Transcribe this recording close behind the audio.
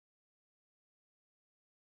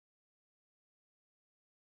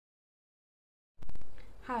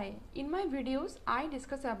Hi, in my videos I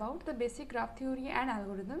discuss about the basic graph theory and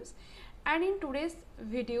algorithms, and in today's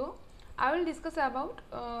video I will discuss about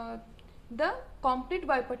the complete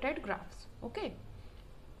bipartite graphs. Okay,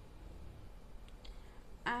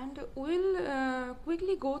 and we will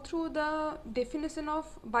quickly go through the definition of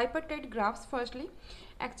bipartite graphs. Firstly,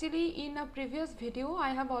 actually in a previous video I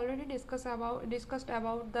have already discussed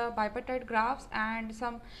about the bipartite graphs and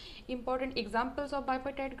some important examples of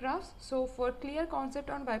bipartite graphs. So for clear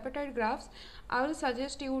concept on bipartite graphs, I will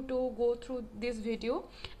suggest you to go through this video,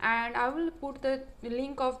 and I will put the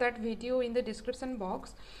link of that video in the description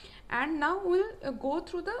box. And now we'll go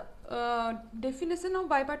through the definition of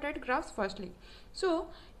bipartite graphs. Firstly, so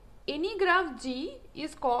any graph G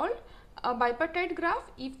is called a bipartite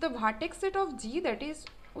graph if the vertex set of G, that is,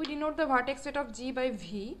 we denote the vertex set of G by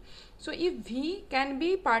V. So if V can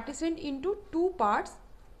be partitioned into two parts,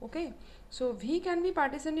 okay, so V can be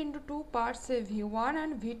partitioned into two parts, say V1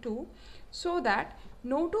 and V2, so that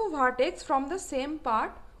no two vertex from the same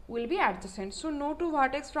part will be adjacent. So no two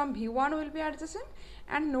vertex from V1 will be adjacent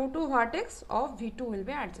and no two vertex of V2 will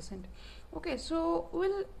be adjacent. Okay, so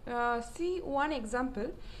we'll see one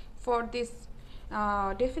example for this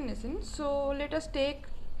definition. So let us take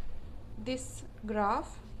this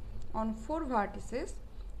graph on four vertices.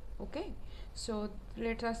 Okay, so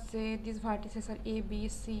let us say these vertices are A, B,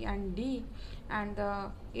 C and D, and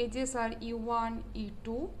the edges are E1,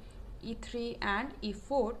 E2, E3 and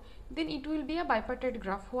E4. Then it will be a bipartite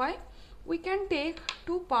graph. Why? We can take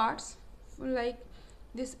two parts, like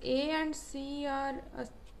this A and C are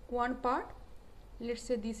one part. Let's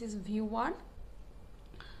say this is V1,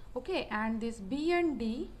 okay, and this B and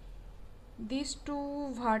D, these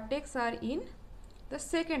two vertex are in the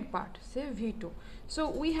second part, say V2. So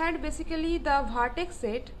we had basically the vertex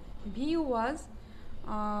set V was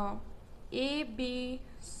A, B,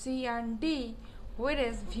 C and D,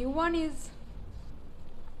 whereas V1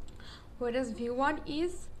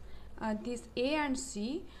 is this A and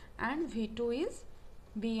C, and V2 is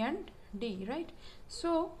B and D, right?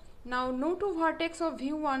 So now no two vertex of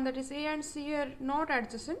V1, that is A and C, are not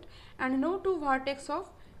adjacent, and no two vertex of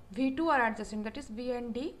V2 are adjacent, that is B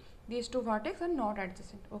and D. These two vertex are not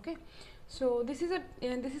adjacent. Okay, so this is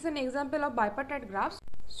an example of bipartite graphs.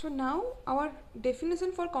 So now our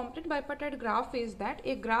definition for complete bipartite graph is that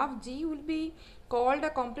a graph G will be called a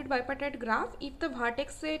complete bipartite graph if the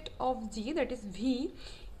vertex set of G, that is V,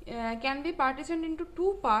 can be partitioned into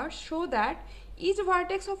two parts, so that each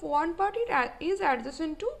vertex of one part is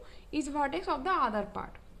adjacent to each vertex of the other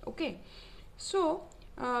part. Okay, so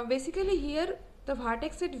basically here the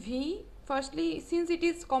vertex set V, firstly, since it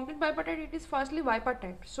is complete bipartite, it is firstly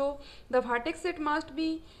bipartite. So the vertex set must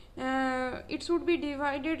be it should be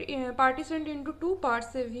divided, partitioned into two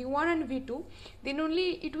parts, say V1 and V2. Then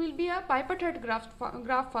only it will be a bipartite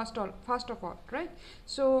graph first of all, right?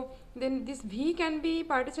 So then this V can be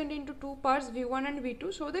partitioned into two parts, V1 and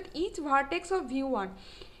V2, so that each vertex of V1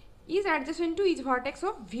 is adjacent to each vertex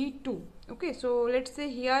of V2. Okay, so let's say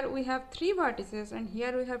here we have three vertices and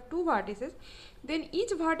here we have two vertices. Then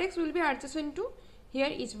each vertex will be adjacent to here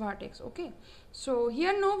each vertex. Okay, so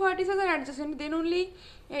here no vertices are adjacent, then only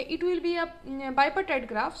it will be a bipartite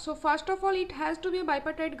graph. So first of all, it has to be a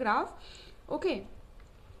bipartite graph. Okay,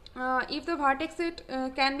 if the vertex set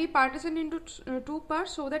can be partitioned into two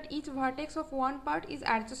parts, so that each vertex of one part is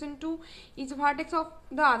adjacent to each vertex of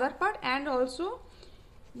the other part, and also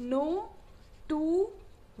no two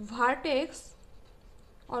vertex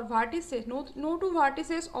or vertices, no two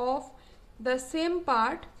vertices of the same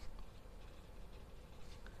part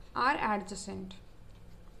are adjacent.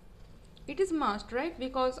 It is must, right?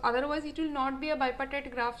 Because otherwise it will not be a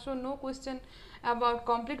bipartite graph, so no question about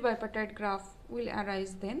complete bipartite graph will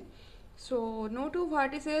arise then. So no two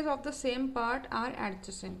vertices of the same part are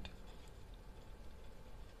adjacent.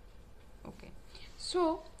 Okay,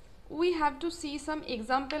 so we have to see some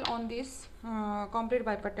example on this complete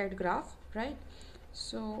bipartite graph, right?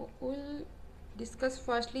 So we'll discuss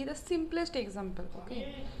firstly the simplest example.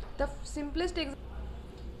 Okay, the simplest example.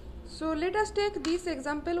 So let us take this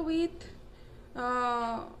example with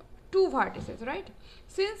two vertices, right?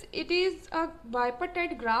 Since it is a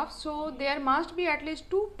bipartite graph, so there must be at least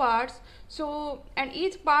two parts. So and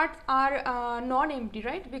each part are non-empty,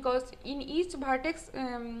 right? Because in each vertex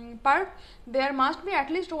part there must be at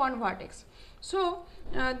least one vertex. So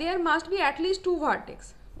there must be at least two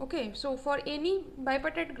vertex. Okay, so for any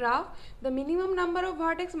bipartite graph, the minimum number of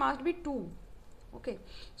vertex must be two. Okay,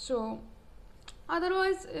 so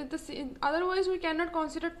otherwise we cannot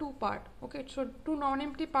consider two part. Okay, so two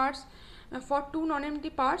non-empty parts, for two non-empty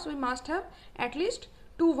parts we must have at least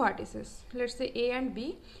two vertices, let's say A and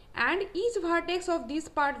B, and each vertex of this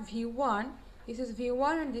part V1, this is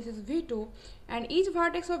V1 and this is V2, and each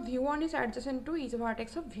vertex of V1 is adjacent to each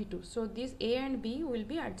vertex of V2. So this A and B will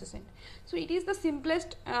be adjacent. So it is the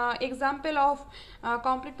simplest example of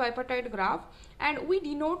complete bipartite graph, and we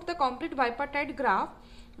denote the complete bipartite graph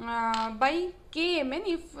by Kmn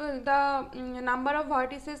if the number of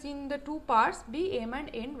vertices in the two parts be m and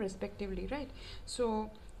n respectively, right?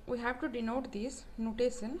 So we have to denote this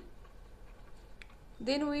notation.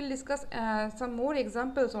 Then we will discuss some more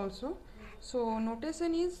examples also. So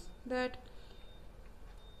notation is that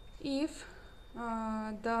if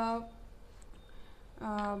the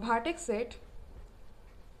vertex set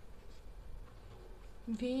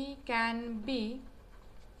V can be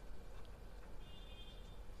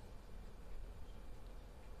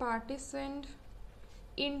partitioned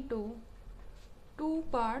into two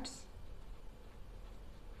parts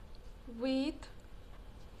with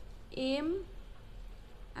m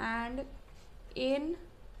and n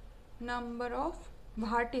number of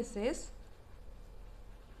vertices,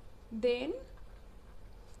 then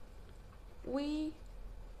we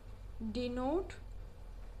denote,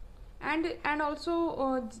 and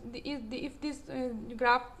also if this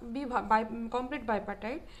graph be complete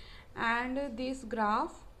bipartite and this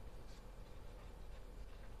graph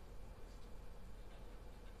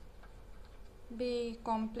be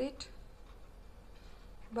complete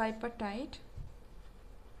bipartite,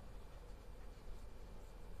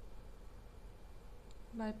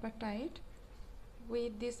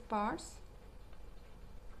 with these parts,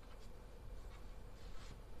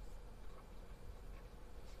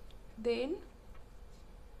 then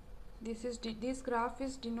this graph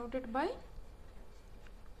is denoted by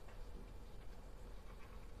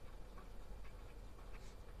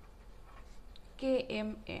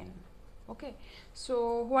Kmn. Okay,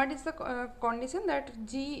 so what is the condition? That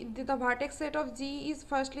G, the vertex set of G is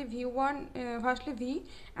firstly V1, firstly V,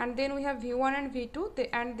 and then we have V1 and V2,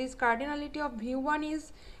 and this cardinality of V1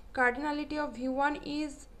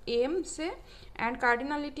 is m, say, and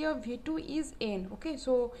cardinality of V2 is n. Okay,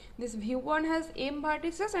 so this V1 has m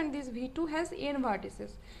vertices and this V2 has n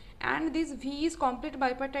vertices, and this V is complete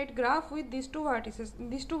bipartite graph with these two vertices,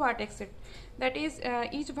 these two vertexes. That is,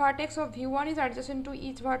 each vertex of V1 is adjacent to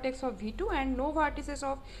each vertex of V2, and no vertices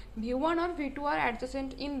of V1 or V2 are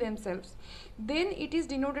adjacent in themselves. Then it is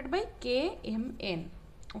denoted by Kmn.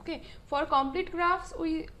 Okay, for complete graphs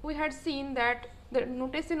we had seen that the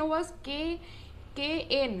notation was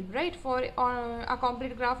Kn, right, for a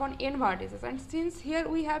complete graph on n vertices, and since here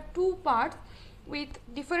we have two parts with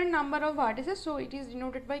different number of vertices, so it is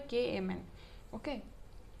denoted by Kmn. Okay,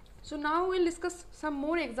 so now we will discuss some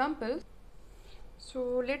more examples.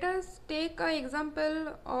 So let us take an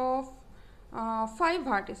example of 5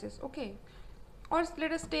 vertices. Okay, or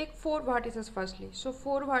let us take 4 vertices firstly. So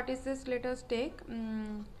 4 vertices let us take,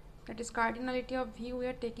 that is cardinality of V, we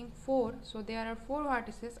are taking 4, so there are 4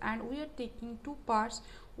 vertices, and we are taking two parts,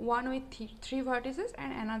 one with 3 vertices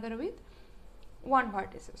and another with one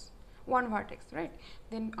vertex, right?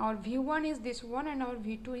 Then our V1 is this one and our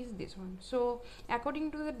V2 is this one. So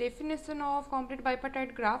according to the definition of complete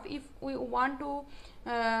bipartite graph, if we want to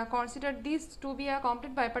consider this to be a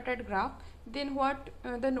complete bipartite graph, then what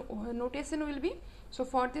the notation will be? So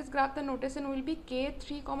for this graph the notation will be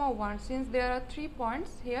K3, 1, since there are 3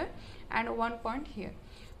 points here and 1 point here.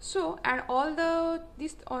 So, and all the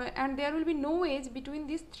this and there will be no edge between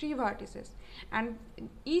these 3 vertices, and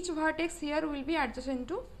each vertex here will be adjacent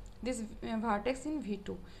to this vertex in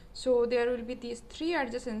V2. So there will be these 3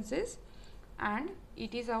 adjacencies, and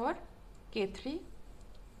it is our K3,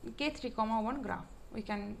 1 graph we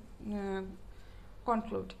can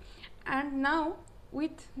conclude. And now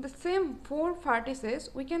with the same 4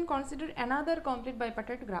 vertices we can consider another complete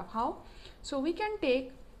bipartite graph. How? So we can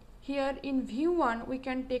take here in V1 we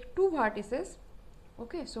can take 2 vertices.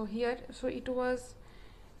 Okay, so here, so it was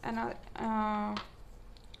a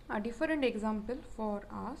different example for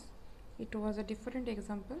us, it was a different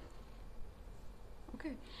example.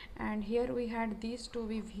 Okay, and here we had these to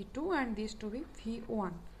be V2 and these to be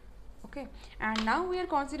V1. Okay, and now we are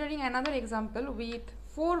considering another example with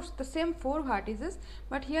the same 4 vertices,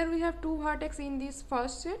 but here we have 2 vertex in this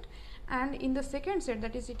first set, and in the second set,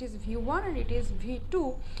 that is, it is V1 and it is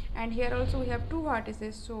V2, and here also we have 2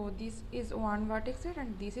 vertices, so this is one vertex set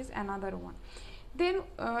and this is another one. Then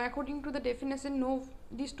according to the definition, no,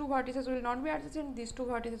 these 2 vertices will not be adjacent, these 2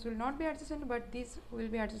 vertices will not be adjacent, but these will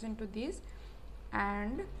be adjacent to this,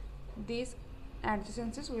 and these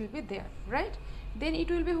adjacencies will be there, right? Then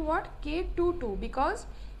it will be what? K22, because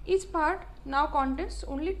each part now contains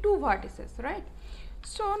only 2 vertices, right?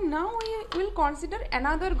 So now we will consider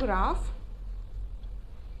another graph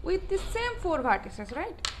with the same 4 vertices,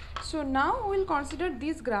 right? So now we will consider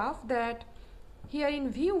this graph that here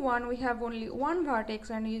in V1 we have only one vertex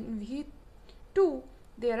and in V2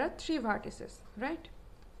 there are 3 vertices, right?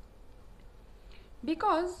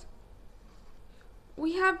 Because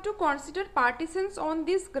we have to consider partitions on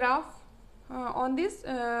this graph, on this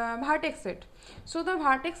vertex set. So the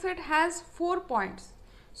vertex set has 4 points.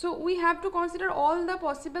 So we have to consider all the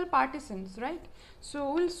possible partitions, right?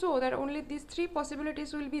 So we'll show that only these 3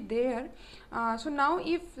 possibilities will be there. So now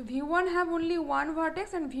if V1 have only one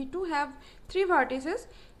vertex and V2 have 3 vertices,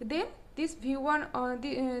 then this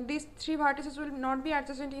V1 these 3 vertices will not be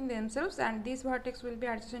adjacent in themselves and this vertex will be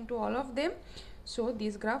adjacent to all of them. So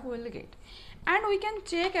this graph will get. And we can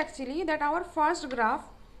check actually that our first graph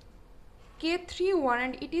K31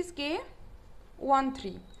 and it is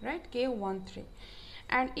K13, right? K13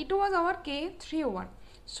 and it was our K31.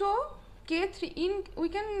 So K3 in we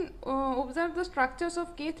can observe the structures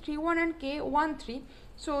of K31 and K13.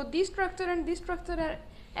 So this structure and this structure are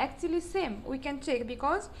actually same. We can check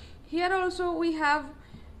because here also we have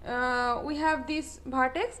this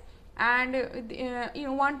vertex and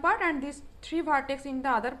in one part and this 3 vertex in the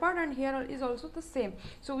other part, and here is also the same.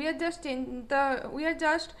 So we are just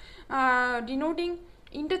denoting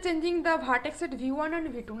interchanging the vertex at V1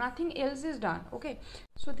 and V2, nothing else is done. Okay,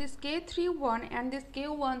 so this K31 and this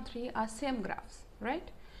K13 are same graphs,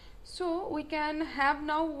 right? So we can have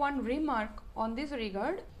now one remark on this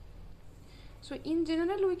regard. So in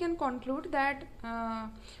general we can conclude that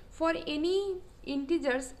for any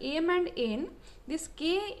integers m and n, this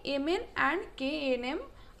kmn and knm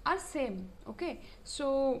are same. Okay,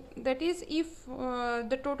 so that is if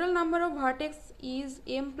the total number of vertex is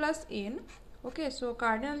m plus n. Okay, so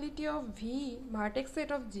cardinality of V vertex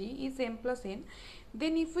set of G is m plus n.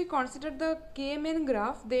 Then if we consider the kmn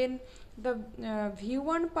graph, then the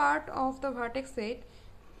V1 part of the vertex set,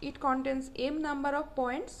 it contains m number of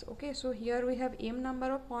points. Okay, so here we have m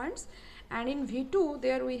number of points and in V2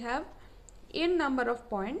 there we have n number of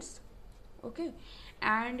points. Okay,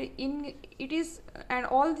 and in it is, and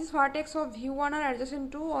all these vertex of V1 are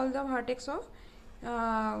adjacent to all the vertex of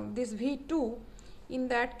this V2. In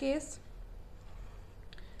that case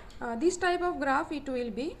this type of graph it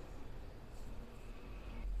will be.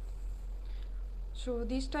 So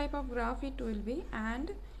this type of graph it will be,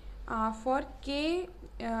 and for K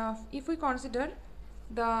if we consider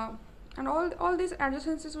the, and all these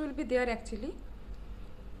adjacencies will be there actually.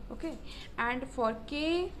 Okay, and for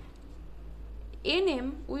K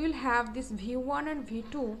nm we will have this V1 and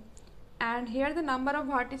V2, and here the number of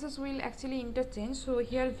vertices will actually interchange. So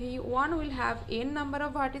here V1 will have n number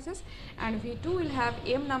of vertices and V2 will have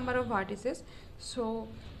m number of vertices. So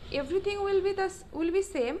everything will be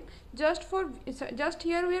same, just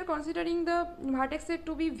here we are considering the vertex set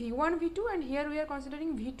to be V1 V2 and here we are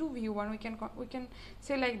considering V2 V1. We can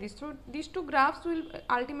say like this. So these two graphs will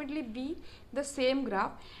ultimately be the same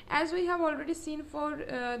graph, as we have already seen for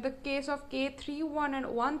the case of K31 and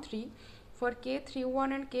 13. For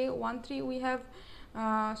K31 and K13 we have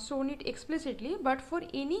shown it explicitly, but for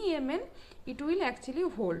any mn it will actually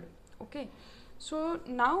hold. Okay, so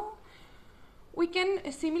now we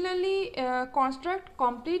can similarly construct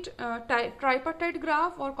complete tripartite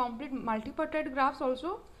graph or complete multipartite graphs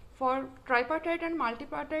also. For tripartite and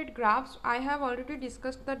multipartite graphs, I have already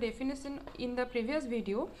discussed the definition in the previous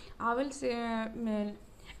video. I will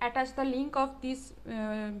attach the link of this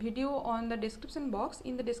video on the description box,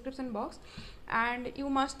 and you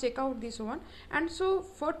must check out this one. And so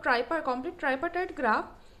for complete tripartite graph,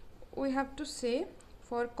 we have to say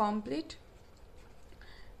for complete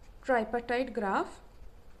tripartite graph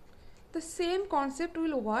the same concept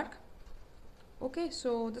will work. Okay,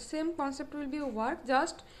 so the same concept will be work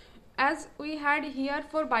just as we had here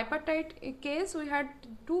for bipartite case. We had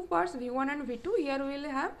 2 parts V1 and V2. Here we will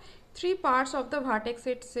have 3 parts of the vertex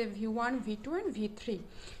set, say V1, V2 and V3.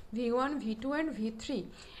 V1, V2 and V3,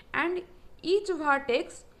 and each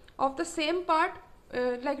vertex of the same part,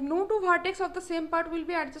 like no 2 vertex of the same part will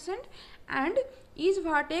be adjacent, and each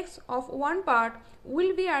vertex of one part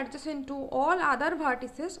will be adjacent to all other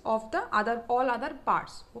vertices of the all other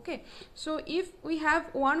parts. Okay, so if we have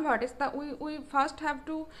one vertex, that we first have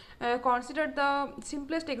to consider the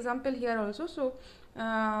simplest example here also. So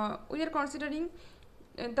we are considering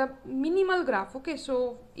the minimal graph. Okay,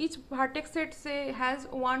 so each vertex set say has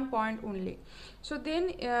 1 point only. So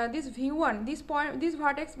then this V1, this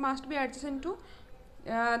vertex must be adjacent to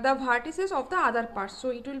the vertices of the other parts. So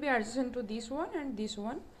it will be adjacent to this one, and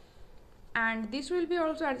this will be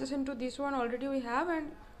also adjacent to this one already we have,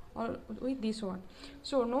 and or with this one.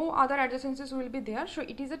 So no other adjacencies will be there. So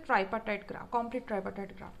it is a tripartite graph, complete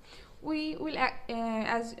tripartite graph. We will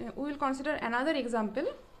we will consider another example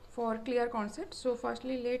for clear concept. So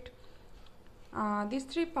firstly, let these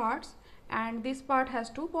three parts, and this part has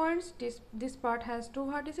 2 points, this part has 2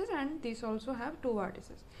 vertices, and this also have 2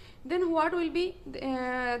 vertices. Then what will be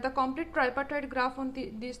the complete tripartite graph on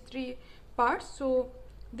these 3 parts? So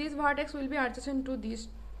this vertex will be adjacent to these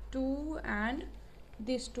 2 and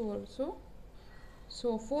these 2 also,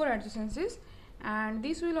 so 4 adjacencies, and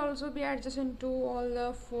this will also be adjacent to all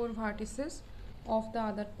the 4 vertices of the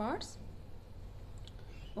other parts.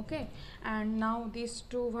 Okay, and now these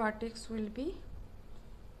 2 vertex will be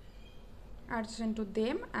adjacent to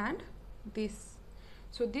them, and this.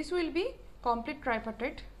 So this will be complete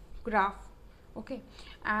tripartite graph. Okay,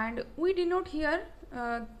 and we denote here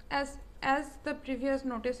as the previous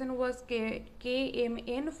notation was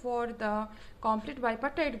KMN for the complete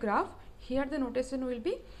bipartite graph. Here the notation will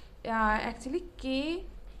be actually K.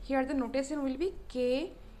 Here the notation will be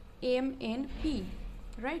KMNP,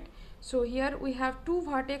 right? So here we have 2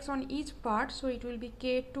 vertex on each part, so it will be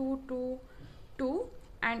K2 2 2,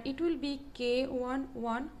 and it will be K1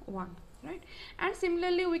 1 1, right? And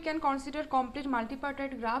similarly we can consider complete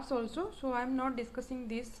multipartite graphs also. So I am not discussing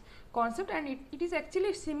this concept, and it is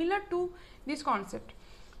actually similar to this concept,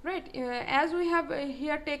 right? As we have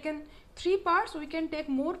here taken 3 parts, we can take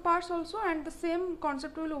more parts also, and the same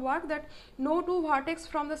concept will work, that no 2 vertex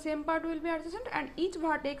from the same part will be adjacent, and each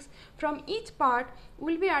vertex from each part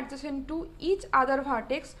will be adjacent to each other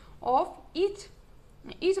vertex of each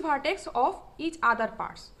vertex of each other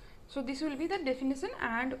parts. So this will be the definition,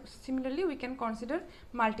 and similarly we can consider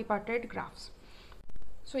multipartite graphs.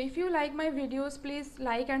 So if you like my videos, please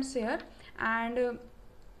like and share, and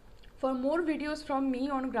for more videos from me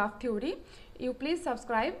on graph theory, you please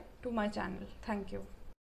subscribe to my channel. Thank you.